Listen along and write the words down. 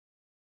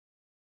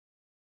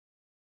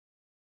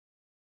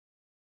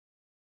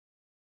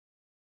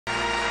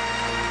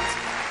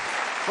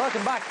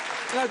Welcome back.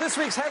 Now, this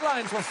week's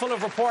headlines were full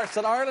of reports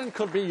that Ireland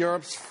could be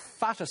Europe's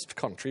fattest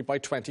country by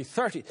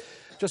 2030.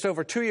 Just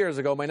over 2 years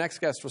ago, my next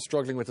guest was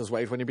struggling with his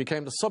weight when he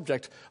became the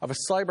subject of a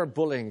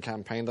cyberbullying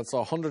campaign that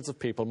saw hundreds of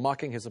people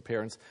mocking his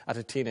appearance at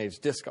a teenage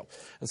disco.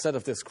 Instead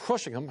of this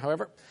crushing him,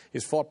 however,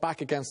 he's fought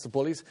back against the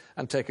bullies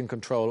and taken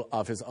control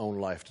of his own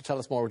life. To tell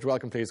us more, would you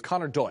welcome, please,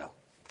 Conor Doyle.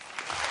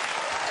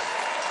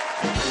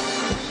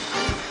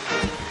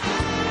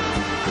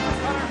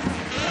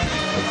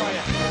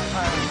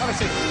 Have a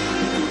seat.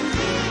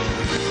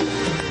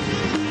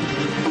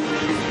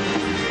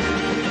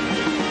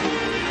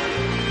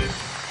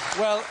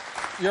 Well,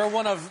 you're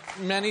one of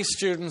many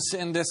students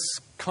in this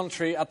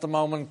country at the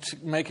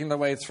moment making their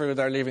way through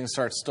their Leaving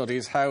Cert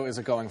studies. How is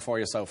it going for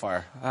you so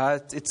far?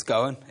 It's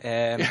going.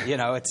 You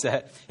know, it's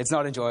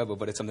not enjoyable,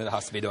 but it's something that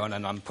has to be done,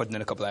 and I'm putting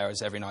in a couple of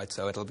hours every night,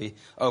 so it'll be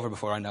over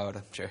before I know it,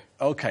 I'm sure.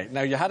 OK.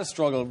 Now, you had a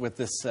struggle with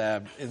this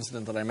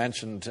incident that I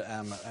mentioned.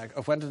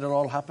 When did it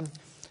all happen?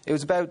 It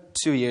was about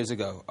 2 years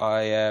ago.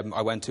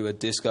 I went to a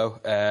disco,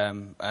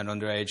 an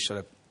underage sort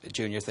of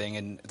junior thing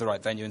in the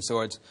right venue in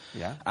Swords.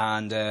 Yeah.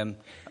 And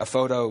a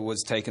photo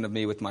was taken of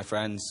me with my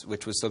friends,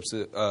 which was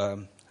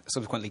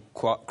subsequently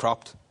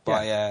cropped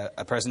by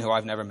a person who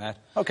I've never met.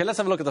 OK, let's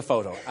have a look at the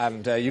photo,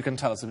 and you can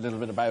tell us a little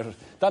bit about it.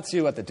 That's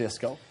you at the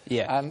disco.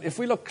 Yeah. And if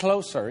we look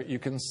closer, you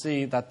can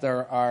see that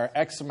there are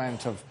X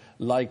amount of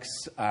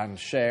likes and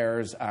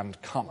shares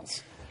and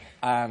comments.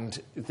 And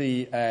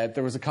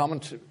there was a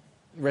comment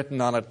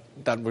written on it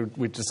that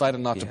we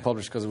decided not to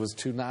publish because it was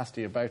too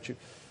nasty about you.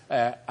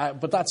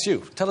 But that's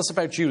you. Tell us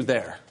about you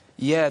there.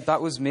 Yeah,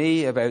 that was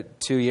me about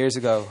 2 years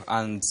ago,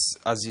 and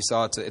as you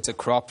saw, it's a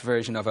cropped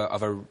version of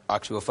a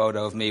actual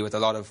photo of me with a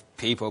lot of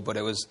people, but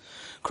it was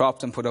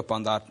cropped and put up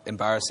on that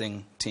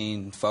embarrassing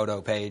teen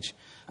photo page.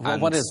 Well,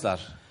 what is that?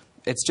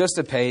 It's just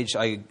a page.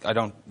 I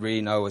don't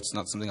really know. It's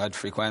not something I'd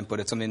frequent,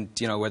 but it's something,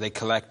 you know, where they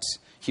collect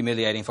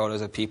humiliating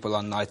photos of people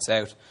on nights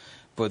out.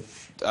 But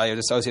I would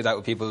associate that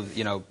with people,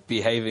 you know,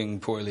 behaving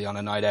poorly on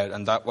a night out,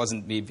 and that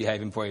wasn't me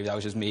behaving poorly, that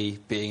was just me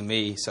being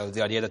me. So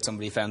the idea that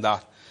somebody found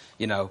that,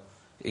 you know,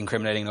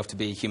 incriminating enough to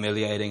be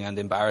humiliating and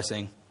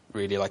embarrassing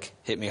really, like,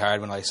 hit me hard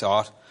when I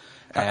saw it.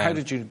 How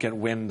did you get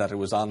wind that it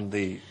was on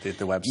the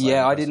website?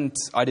 Yeah, I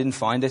didn't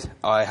find it.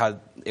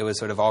 It was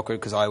sort of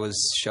awkward because I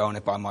was shown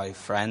it by my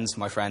friends.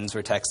 My friends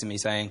were texting me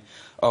saying,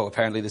 "Oh,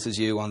 apparently this is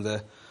you on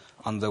the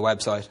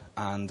website,"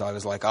 and I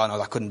was like, "Oh no,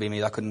 that couldn't be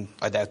me.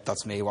 I doubt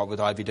that's me. What would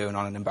I be doing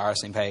on an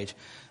embarrassing page?"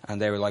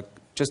 And they were like,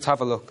 "Just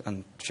have a look."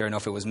 And sure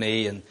enough, it was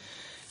me. And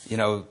you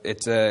know,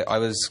 I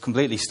was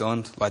completely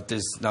stunned. Like,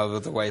 there's no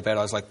other way about it.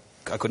 I was like,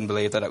 I couldn't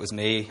believe that it was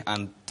me,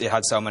 and it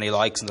had so many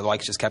likes, and the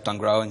likes just kept on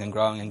growing and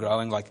growing and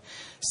growing. Like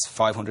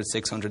 500,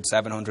 600,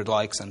 700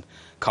 likes, and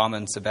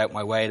comments about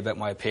my weight, about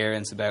my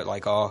appearance, about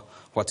like, "Oh,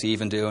 what's he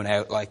even doing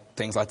out?" Like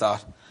things like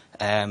that.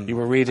 You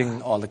were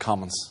reading all the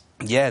comments.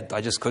 Yeah, I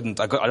just couldn't.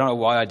 I don't know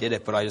why I did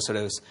it, but I just sort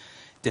of, it was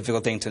a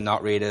difficult thing to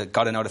not read it.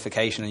 Got a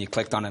notification and you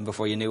clicked on it, and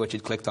before you knew what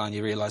you'd clicked on,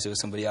 you realised it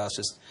was somebody else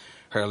just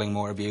hurling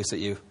more abuse at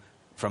you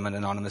from an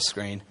anonymous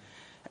screen.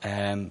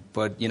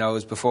 But, you know, it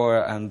was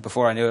before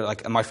I knew it,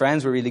 like, and my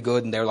friends were really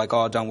good, and they were like,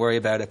 "Oh, don't worry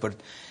about it." But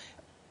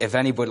if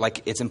anybody,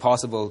 like, it's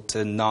impossible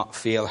to not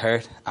feel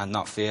hurt and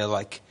not feel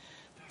like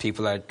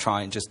people are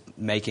just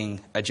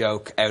making a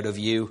joke out of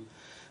you.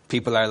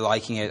 People are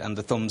liking it, and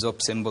the thumbs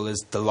up symbol is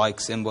the like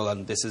symbol,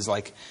 and this is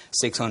like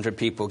 600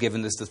 people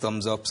giving this the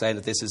thumbs up, saying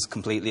that this is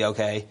completely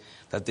okay,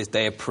 that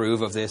they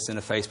approve of this in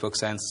a Facebook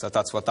sense,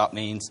 that's what that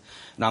means.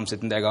 And I'm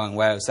sitting there going,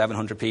 wow,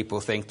 700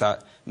 people think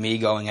that me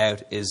going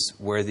out is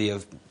worthy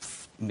of,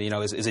 you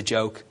know, is a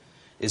joke,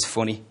 is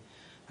funny.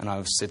 And I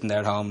was sitting there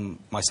at home,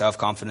 my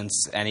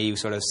self-confidence, any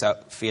sort of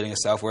feeling of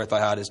self-worth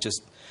I had is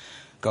just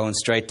going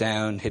straight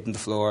down, hitting the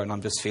floor, and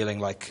I'm just feeling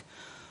like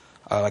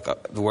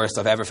the worst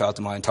I've ever felt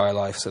in my entire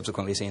life.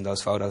 Subsequently seeing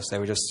those photos, they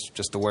were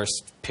just the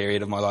worst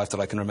period of my life that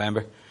I can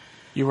remember.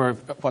 You were,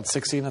 what,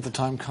 16 at the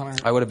time, Conor?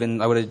 I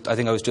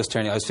think I was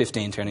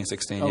 15 turning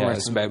 16, yeah. Right. It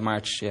was about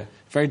March, yeah.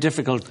 Very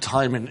difficult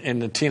time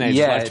in a teenage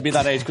life to be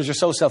that age, because you're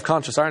so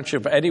self-conscious, aren't you?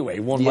 But anyway,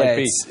 one might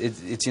be.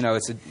 It's you know,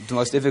 it's the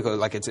most difficult,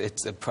 like,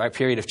 it's a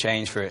period of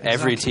change for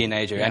every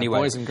teenager anyway.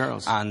 Boys and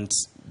girls. And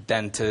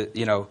then to,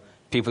 you know,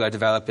 people are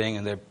developing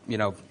and they're, you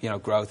know,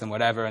 growth and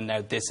whatever, and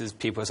now this is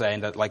people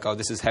saying that, like, "Oh,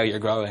 this is how you're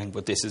growing,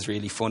 but this is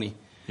really funny."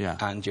 Yeah.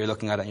 And you're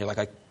looking at it and you're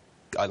like,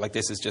 I like,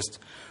 this is just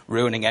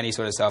ruining any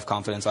sort of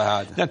self-confidence I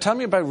had. Now, tell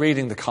me about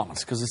reading the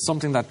comments, because it's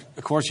something that,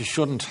 of course, you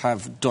shouldn't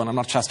have done. I'm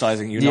not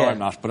chastising you, know I'm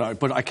not,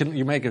 but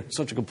you make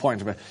such a good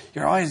point about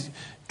your eyes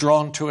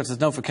drawn to it, there's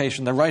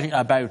notification, they're writing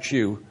about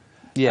you,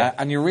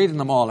 and you're reading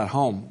them all at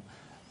home.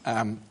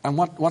 And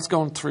what's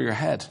going through your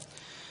head?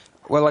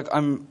 Well, like,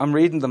 I'm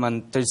reading them,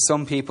 and there's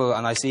some people,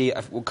 and I see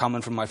a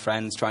comment from my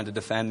friends trying to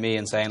defend me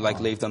and saying, like,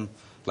 leave them,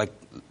 like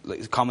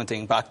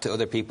commenting back to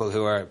other people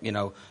who are, you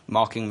know,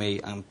 mocking me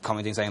and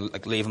commenting saying,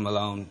 like, "Leave him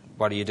alone,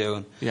 what are you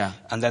doing?" Yeah.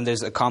 And then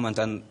there's a comment,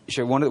 and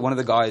sure, one of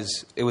the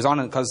guys, it was on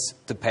it because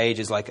the page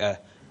is like a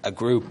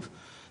group.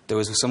 There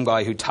was some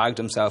guy who tagged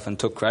himself and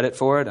took credit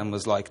for it and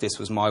was like, "This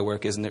was my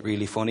work, isn't it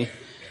really funny?"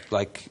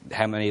 like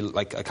how many,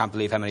 like I can't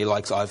believe how many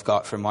likes I've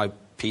got for my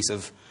piece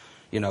of,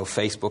 you know,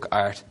 Facebook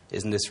art.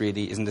 Isn't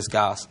this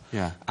gas?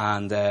 Yeah.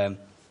 And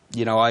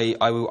you know,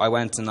 I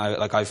went and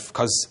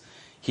because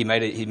he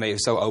made it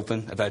so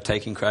open about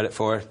taking credit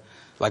for it.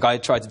 Like, I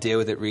tried to deal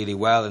with it really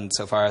well, and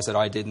so far as that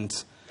I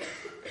didn't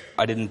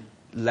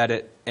let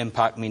it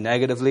impact me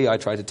negatively. I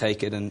tried to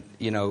take it and,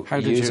 you know,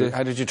 use it.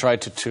 How did you try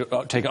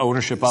to take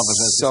ownership of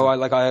it? So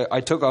I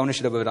took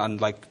ownership of it,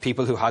 and like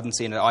people who hadn't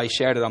seen it, I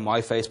shared it on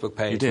my Facebook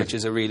page, which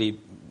is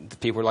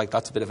people were like,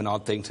 that's a bit of an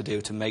odd thing to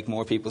do, to make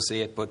more people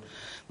see it. But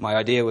my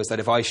idea was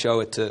that if I show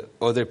it to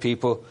other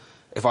people,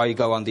 if I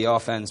go on the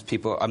offense,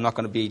 I'm not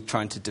going to be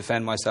trying to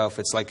defend myself.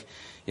 It's like,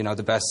 you know,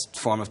 the best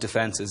form of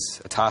defense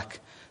is attack.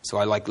 So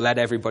I like let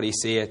everybody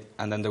see it,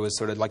 and then there was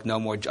sort of like no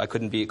more. It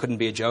couldn't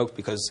be a joke,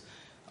 because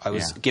I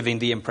was giving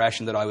the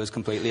impression that I was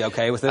completely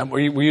okay with it. And were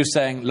you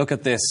saying, look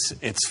at this,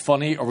 it's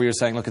funny, or were you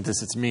saying, look at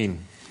this, it's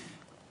mean?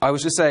 I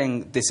was just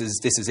saying, this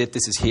is it,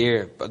 this is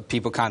here, but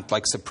people can't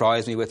like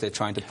surprise me with it,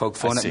 trying to poke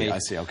fun at me. I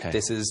see, okay.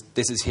 This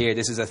is here,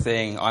 this is a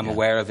thing, I'm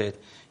aware of it.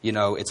 You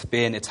know,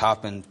 it's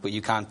happened, but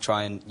you can't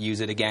try and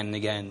use it again and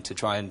again to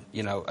try and,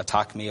 you know,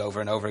 attack me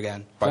over and over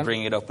again by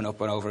bringing it up and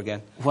over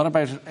again. What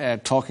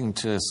about talking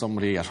to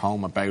somebody at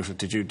home about it?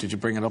 Did you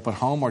bring it up at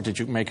home, or did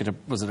you make it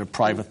was it a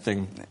private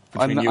thing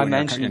between you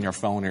and your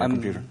phone or your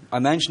computer? I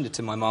mentioned it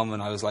to my mum,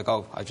 and I was like,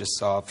 oh, I just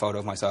saw a photo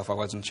of myself. I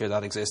wasn't sure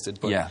that existed,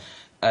 but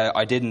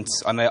I didn't.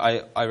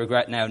 I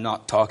regret now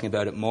not talking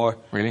about it more.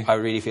 Really? I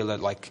really feel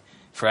that, like,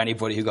 for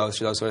anybody who goes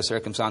through those sort of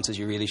circumstances,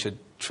 you really should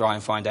try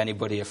and find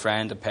anybody, a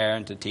friend, a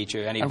parent, a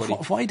teacher, anybody.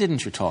 And why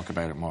didn't you talk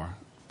about it more?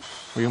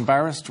 Were you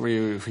embarrassed? Were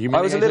you humiliated?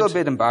 I was a little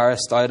bit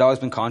embarrassed. I had always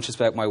been conscious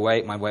about my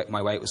weight. My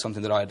weight was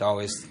something that I'd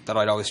always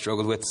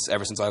struggled with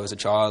ever since I was a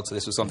child. So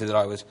this was something that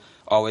I was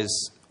always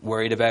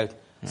worried about.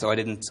 Yeah. So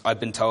I'd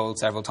been told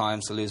several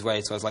times to lose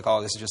weight. So I was like,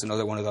 oh, this is just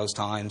another one of those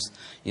times,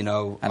 you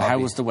know. And how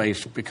did the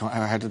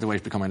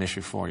weight become an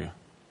issue for you?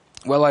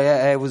 Well, I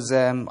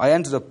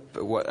ended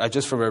up,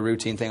 just from a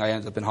routine thing, I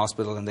ended up in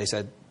hospital, and they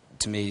said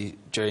to me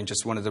during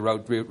just one of the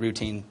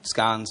routine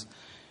scans,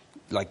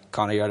 like,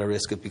 Conor, you're at a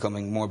risk of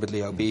becoming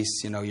morbidly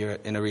obese. You know, you're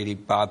in a really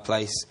bad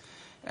place.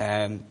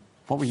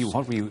 What were you?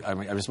 I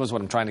mean, I suppose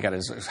what I'm trying to get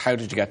is, how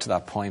did you get to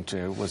that point?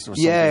 It was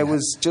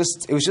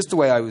just the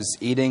way I was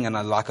eating and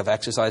a lack of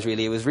exercise.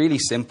 Really, it was really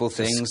simple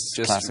things,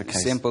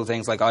 simple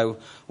things. Like, I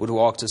would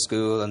walk to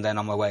school, and then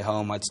on my way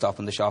home, I'd stop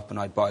in the shop and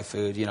I'd buy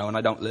food. You know, and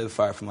I don't live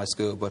far from my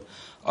school, but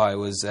I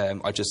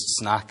just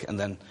snack, and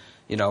then,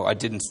 you know, I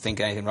didn't think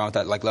anything wrong with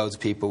that. Like, loads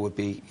of people would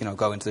be, you know,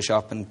 go into the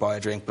shop and buy a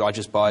drink, but I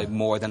just buy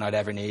more than I'd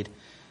ever need.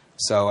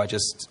 So I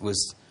just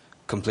was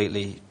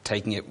completely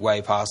taking it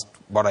way past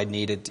what I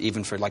needed,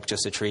 even for, like,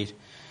 just a treat.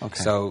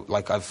 Okay. So,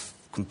 like, I've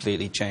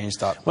completely changed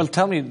that. Well,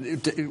 tell me,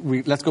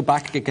 let's go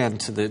back again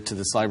to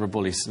the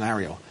cyberbully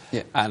scenario.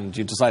 Yeah. And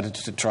you decided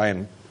to try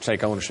and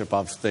take ownership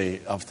of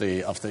the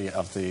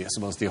I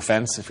suppose the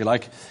offence, if you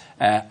like,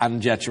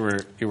 and yet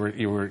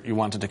you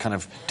wanted to kind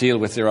of deal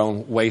with your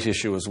own weight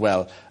issue as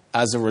well,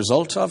 as a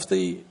result of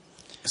the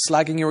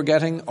slagging you were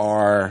getting,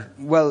 or?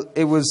 Well,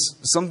 it was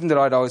something that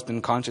I'd always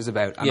been conscious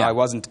about, and I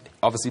wasn't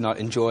obviously not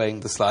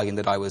enjoying the slagging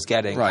that I was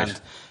getting. Right.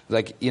 And,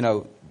 like, you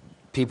know,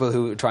 people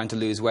who are trying to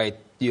lose weight,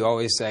 you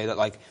always say that,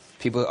 like,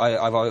 people,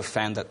 I've always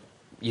found that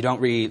you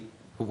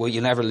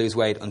never lose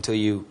weight until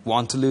you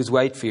want to lose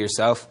weight for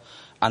yourself.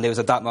 And it was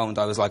at that moment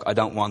I was like, I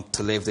don't want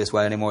to live this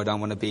way anymore. I don't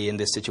want to be in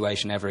this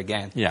situation ever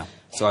again. Yeah.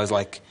 So I was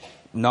like,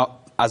 not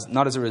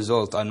as a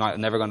result, I'm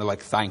never going to,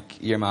 like,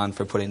 thank your man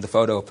for putting the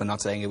photo up. I'm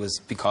not saying it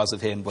was because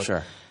of him, but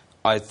sure.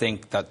 I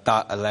think that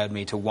allowed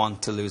me to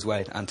want to lose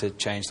weight and to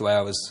change the way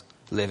I was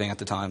living at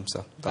the time.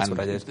 So that's what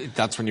I did.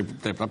 That's when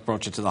they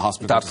brought you to the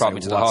hospital. That brought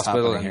me to the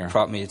hospital and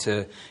brought me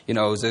to, you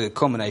know, it was a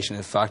combination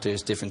of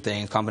factors, different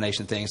things,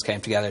 combination of things came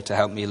together to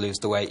help me lose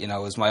the weight. You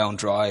know, it was my own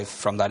drive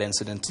from that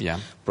incident. Yeah.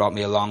 Brought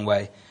me a long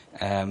way.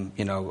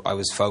 You know, I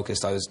was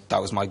focused.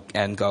 That was my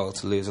end goal,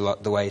 to lose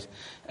the weight.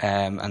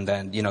 And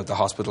then, you know, the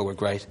hospital were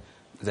great.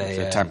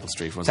 Temple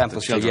Street, wasn't it?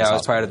 Temple Street, yeah. I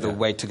was part of the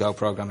Weight to Go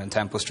program in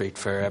Temple Street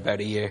for about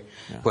a year.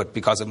 Yeah. But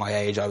because of my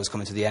age, I was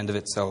coming to the end of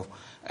it, so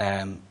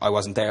I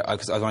wasn't there. I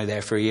was only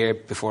there for a year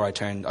before I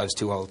was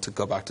too old to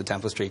go back to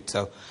Temple Street.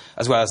 So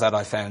as well as that,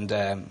 I found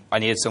I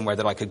needed somewhere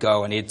that I could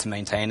go. I needed to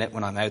maintain it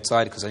when I'm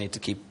outside, because I need to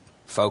keep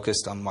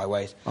focused on my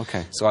weight.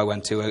 Okay. So I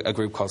went to a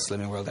group called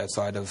Slimming World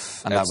outside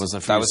of... And that was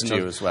a first to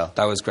you as well?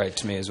 That was great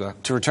to me as well.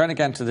 To return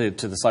again to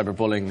the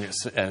cyberbullying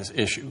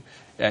issue,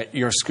 did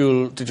your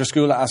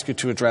school ask you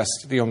to address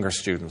the younger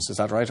students? Is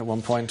that right, at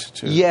one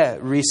point? Yeah,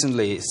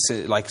 recently,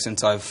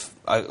 since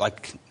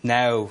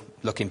now,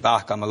 looking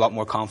back, I'm a lot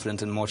more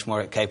confident and much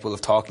more capable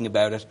of talking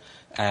about it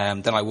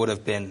than I would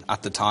have been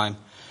at the time.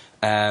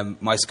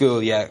 My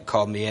school,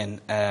 called me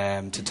in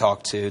to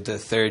talk to the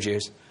third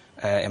years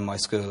in my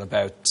school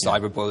about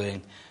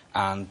cyberbullying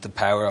and the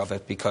power of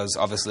it, because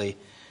obviously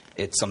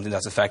it's something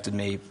that's affected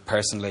me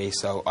personally.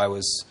 So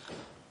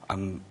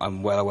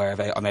I'm well aware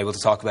of it. I'm able to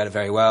talk about it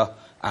very well.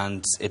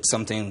 And it's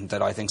something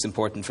that I think is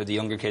important for the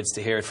younger kids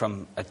to hear it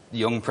from a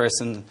young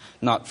person,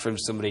 not from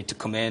somebody to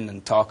come in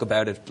and talk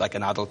about it like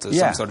an adult as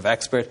some sort of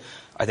expert.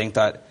 I think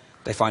that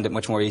they find it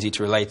much more easy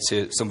to relate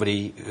to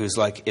somebody who's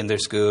like in their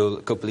school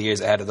a couple of years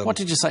ahead of them. What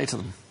did you say to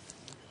them?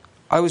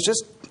 I was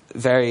just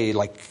very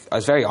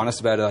honest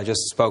about it. I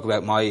just spoke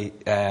about my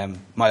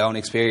own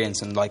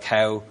experience and like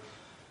how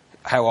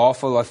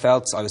awful I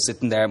felt. I was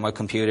sitting there at my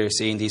computer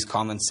seeing these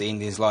comments, seeing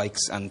these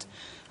likes, and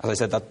as I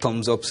said, that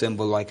thumbs up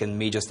symbol, like, and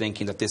me just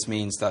thinking that this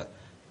means that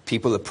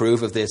people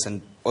approve of this,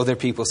 and other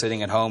people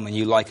sitting at home and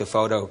you like a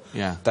photo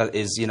that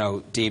is, you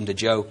know, deemed a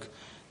joke,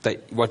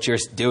 that what you're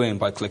doing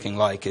by clicking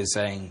like is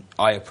saying,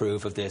 I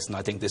approve of this and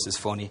I think this is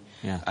funny,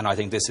 and I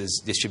think this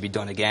should be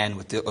done again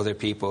with the other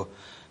people.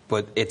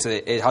 But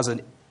it has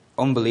an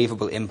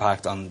unbelievable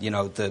impact on, you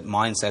know, the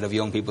mindset of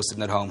young people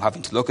sitting at home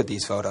having to look at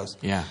these photos.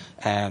 You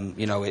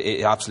know,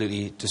 it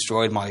absolutely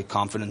destroyed my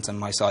confidence and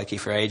my psyche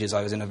for ages.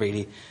 I was in a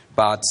really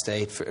bad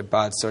state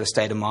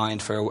of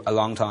mind for a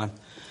long time.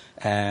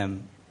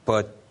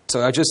 But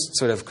so I just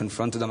sort of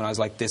confronted them, and I was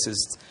like,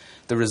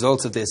 the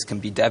results of this can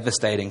be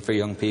devastating for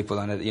young people,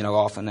 and it, you know,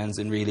 often ends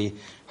in really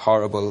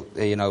horrible,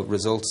 you know,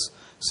 results.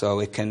 So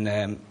it can,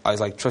 I was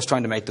like just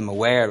trying to make them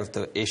aware of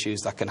the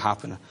issues that can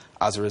happen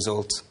as a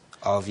result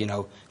of, you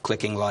know,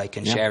 clicking like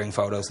and sharing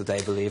photos that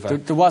they believe are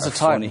There was a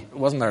time, funny.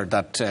 wasn't there,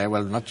 that,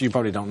 well, you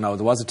probably don't know,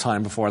 there was a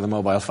time before the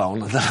mobile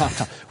phone and the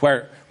laptop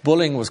where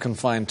bullying was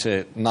confined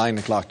to 9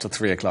 o'clock to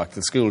 3 o'clock,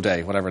 the school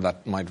day, whatever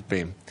that might have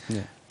been.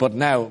 But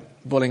now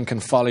bullying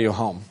can follow you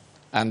home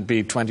and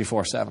be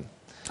 24/7.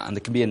 And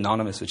it can be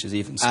anonymous, which is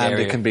even scarier. And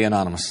it can be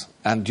anonymous.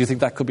 And do you think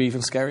that could be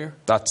even scarier?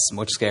 That's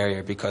much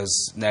scarier,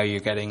 because now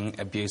you're getting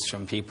abuse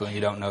from people and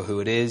you don't know who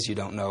it is, you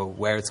don't know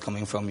where it's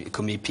coming from. It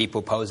could be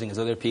people posing as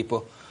other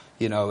people.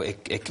 You know,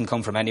 it can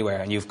come from anywhere,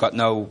 and you've got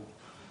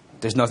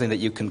there's nothing that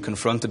you can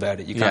confront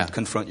about it. You can't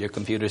confront your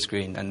computer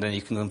screen, and then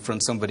you can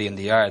confront somebody in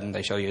the yard and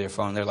they show you their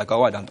phone and they're like,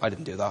 oh, I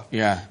didn't do that.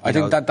 Yeah, I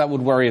think that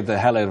would worry the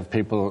hell out of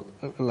people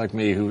like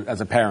me, who, as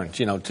a parent,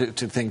 you know, to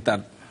think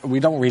that we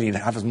don't really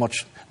have as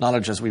much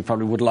knowledge as we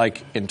probably would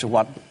like into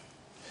what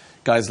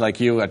guys like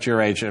you at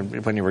your age,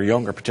 and when you were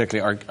younger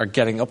particularly, are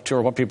getting up to,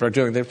 or what people are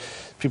doing.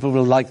 People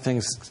will like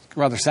things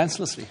rather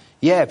senselessly.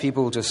 Yeah,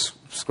 people just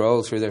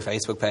scroll through their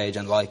Facebook page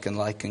and like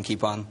and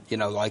keep on, you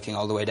know, liking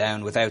all the way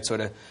down without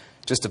sort of,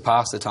 just to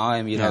pass the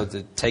time, you know,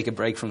 to take a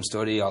break from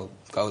study, I'll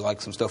go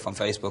like some stuff on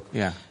Facebook.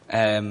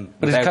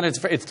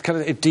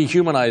 But it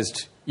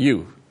dehumanized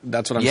you.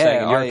 That's what I'm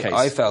saying in your case.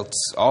 I felt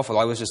awful.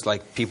 I was just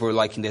like, people were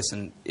liking this,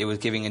 and it was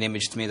giving an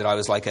image to me that I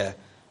was like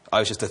I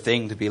was just a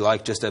thing to be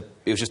like, it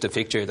was just a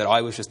picture, that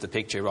I was just a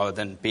picture rather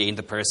than being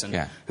the person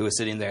who was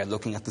sitting there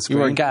looking at the screen.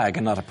 You were a gag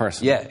and not a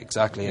person. Yeah,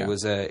 exactly. It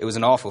was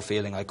an awful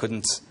feeling.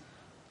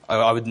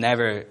 I would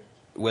never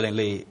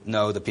willingly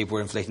know that people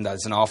were inflicting that.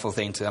 It's an awful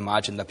thing to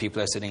imagine that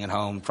people are sitting at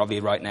home, probably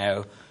right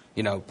now,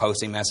 you know,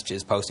 posting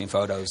messages, posting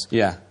photos,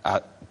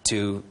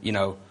 to, you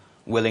know,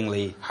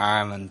 willingly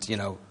harm and, you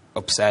know,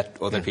 upset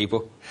other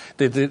people.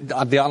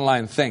 The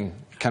online thing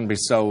can be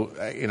so,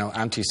 you know,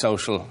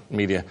 anti-social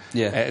media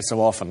so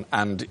often,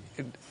 and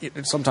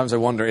sometimes I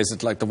wonder, is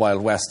it like the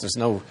Wild West? There's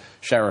no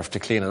sheriff to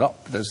clean it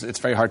up. It's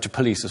very hard to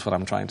police, is what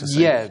I'm trying to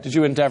say. Yeah. Did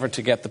you endeavour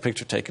to get the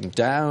picture taken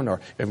down,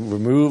 or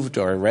removed,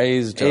 or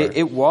erased? Or?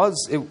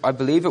 I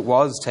believe it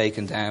was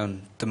taken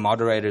down. The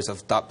moderators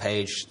of that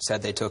page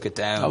said they took it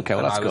down. Okay,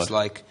 well, that's good. I was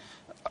like,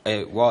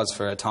 it was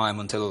for a time,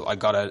 until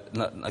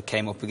I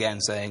came up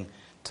again saying,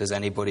 has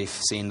anybody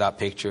seen that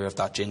picture of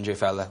that ginger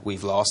fella?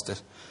 We've lost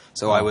it.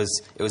 So it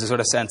was a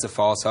sort of sense of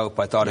false hope.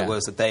 I thought it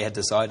was that they had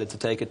decided to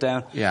take it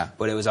down.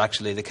 But it was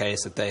actually the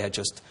case that they had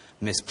just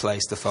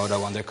misplaced the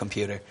photo on their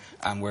computer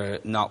and were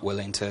not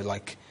willing to,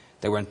 like,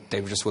 they were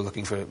just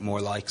looking for more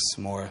likes,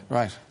 more.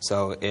 Right.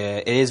 So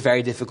it is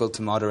very difficult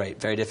to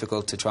moderate, very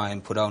difficult to try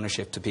and put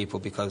ownership to people,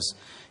 because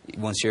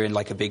once you're in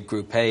like a big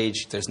group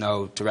page, there's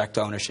no direct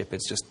ownership.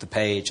 It's just the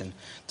page, and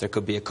there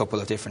could be a couple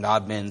of different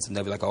admins, and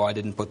they'll be like, oh, I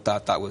didn't put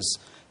that. That was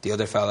the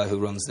other fella who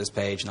runs this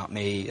page, not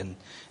me. And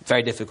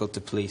very difficult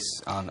to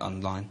police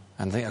online.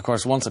 And of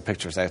course, once a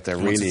picture's out there,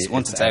 once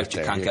it's out,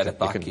 you can't get it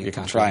back. You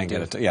can try and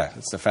get it. Yeah,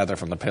 it's the feather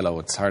from the pillow.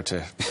 It's hard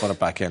to put it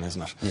back in,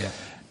 isn't it?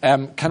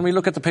 Yeah. Can we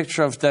look at the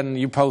picture of then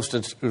you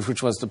posted,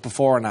 which was the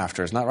before and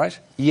after? Isn't that right?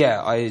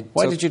 Yeah.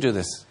 Why did you do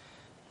this?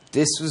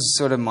 This was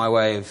sort of my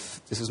way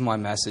of. This was my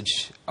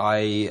message.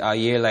 A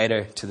year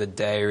later to the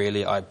day,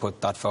 really, I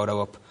put that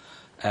photo up.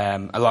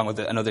 Along with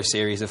another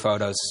series of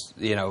photos,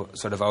 you know,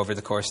 sort of over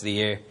the course of the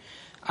year.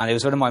 And it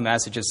was sort of my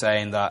message of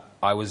saying that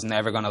I wasn't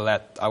going to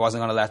let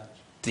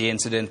the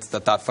incident,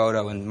 that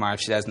photo in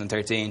March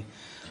 2013,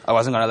 I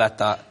wasn't going to let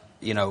that,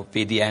 you know,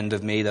 be the end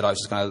of me, that I was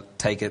just going to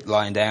take it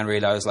lying down,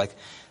 really. I was like,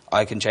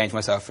 I can change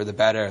myself for the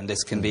better, and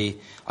this can be,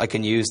 I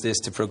can use this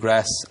to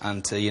progress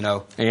and to, you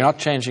know. And you're not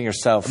changing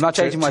yourself. I'm not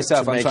changing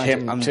myself. I'm not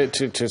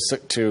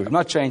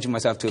changing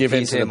myself to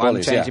appease him.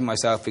 I'm changing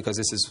myself because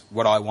this is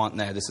what I want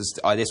now. This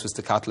was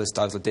the catalyst.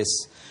 I was like,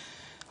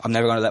 I'm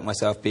never going to let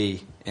myself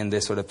be in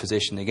this sort of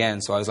position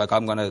again. So I was like,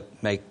 I'm going to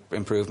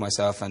improve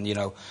myself, and, you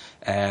know,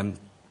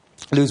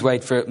 lose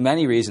weight for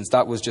many reasons.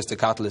 That was just a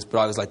catalyst, but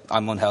I was like,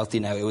 I'm unhealthy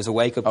now. It was a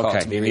wake-up call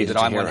to me really, that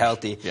I'm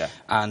unhealthy. Yeah.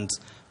 And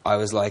I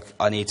was like,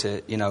 I need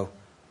to, you know,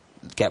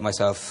 get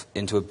myself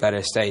into a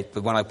better state.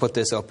 But when I put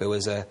this up, it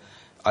was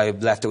I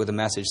left it with a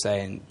message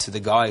saying to the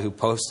guy who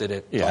posted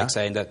it, like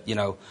saying that, you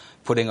know,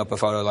 putting up a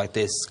photo like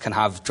this can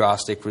have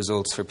drastic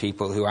results for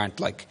people who aren't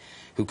like,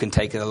 who can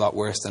take it a lot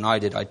worse than I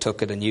did. I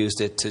took it and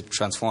used it to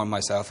transform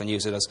myself and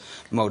use it as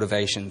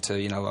motivation to,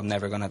 you know, I'm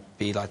never going to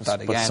be like that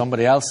again. But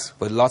somebody else?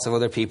 But lots of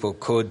other people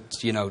could,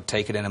 you know,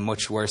 take it in a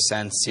much worse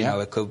sense. You know,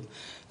 it could,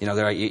 you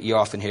know, you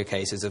often hear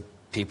cases of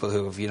people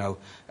who have, you know,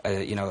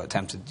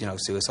 attempted, you know,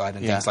 suicide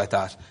and things like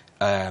that.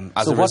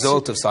 As a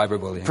result of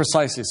cyberbullying.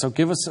 Precisely. So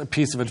give us a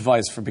piece of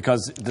advice,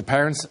 because the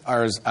parents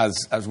are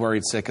as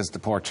worried sick as the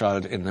poor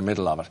child in the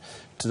middle of it.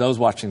 To those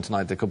watching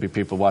tonight, there could be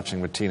people watching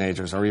with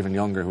teenagers or even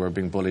younger who are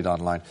being bullied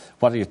online.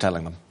 What are you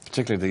telling them,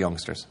 particularly the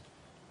youngsters?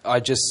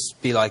 I'd just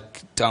be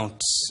like, don't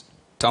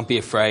be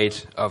afraid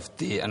of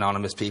the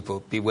anonymous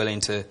people. Be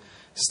willing to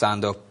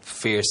stand up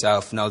for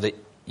yourself. Know that,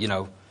 you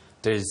know,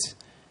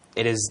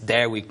 it is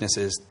their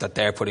weaknesses that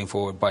they're putting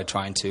forward by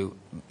trying to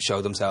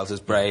show themselves as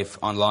brave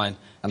online.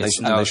 And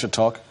they should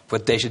talk?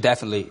 But they should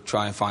definitely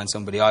try and find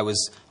somebody. I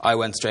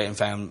went straight and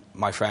found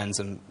my friends,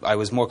 and I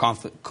was more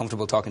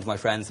comfortable talking to my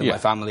friends than my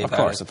family about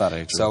it. Of course, at that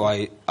age. So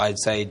I'd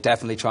say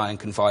definitely try and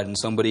confide in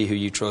somebody who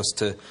you trust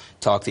to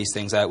talk these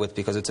things out with,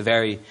 because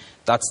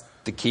that's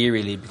the key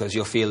really, because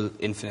you'll feel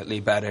infinitely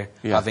better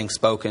having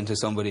spoken to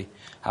somebody,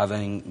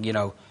 having, you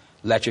know,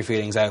 let your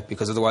feelings out,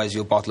 because otherwise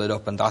you'll bottle it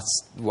up, and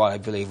that's why I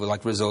believe will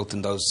like result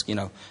in those, you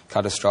know,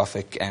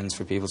 catastrophic ends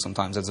for people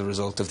sometimes as a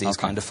result of these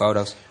kind of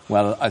photos.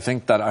 Well, I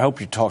think that I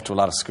hope you talk to a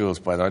lot of schools,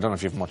 by the way. I don't know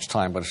if you have much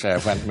time, but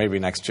maybe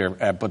next year.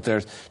 But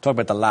talk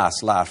about the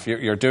last laugh.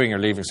 You're doing your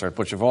leaving cert,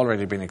 but you've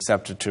already been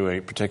accepted to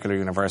a particular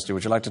university.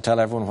 Would you like to tell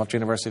everyone what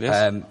university it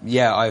is?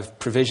 Yeah, I've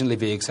provisionally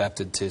been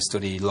accepted to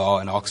study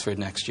law in Oxford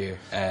next year.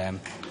 So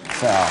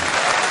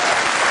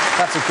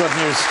that's a good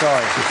news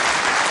story.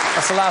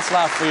 That's the last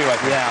laugh for you, I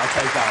think. Yeah,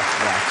 I'll take that.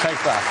 Yeah, take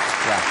that.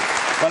 Yeah.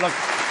 Well, look,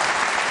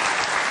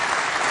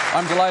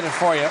 I'm delighted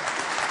for you.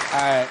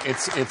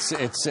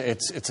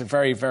 It's a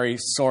very, very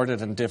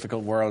sordid and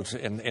difficult world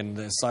in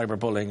the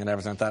cyberbullying and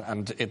everything like that.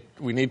 And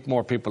we need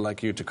more people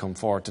like you to come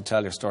forward to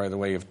tell your story the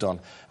way you've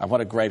done. And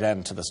what a great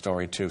end to the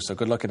story too. So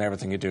good luck in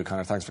everything you do,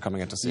 Conor. Thanks for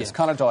coming in to see us.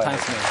 Conor Doyle.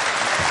 Thanks, mate.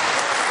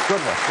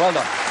 Good work. Well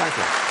done. Thank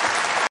you.